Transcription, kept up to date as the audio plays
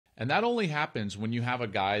And that only happens when you have a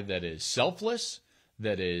guy that is selfless,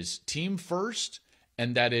 that is team first,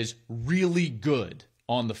 and that is really good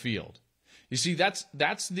on the field. You see,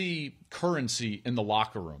 that's the currency in the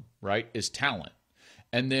locker room, right, is talent.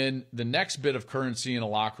 And then the next bit of currency in a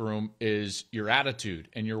locker room is your attitude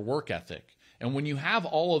and your work ethic. And when you have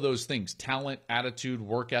all of those things, talent, attitude,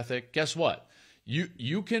 work ethic, guess what?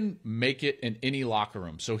 You can make it in any locker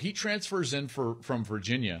room. So he transfers in from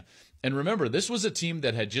Virginia. And remember, this was a team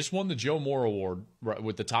that had just won the Joe Moore Award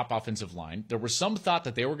with the top offensive line. There was some thought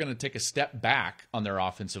that they were going to take a step back on their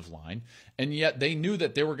offensive line, and yet they knew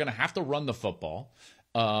that they were going to have to run the football.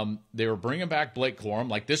 They were bringing back Blake Corum.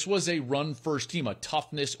 Like, this was a run-first team, a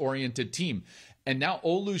toughness-oriented team. And now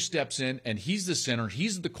Olu steps in, and he's the center.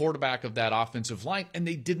 He's the quarterback of that offensive line, and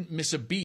they didn't miss a beat.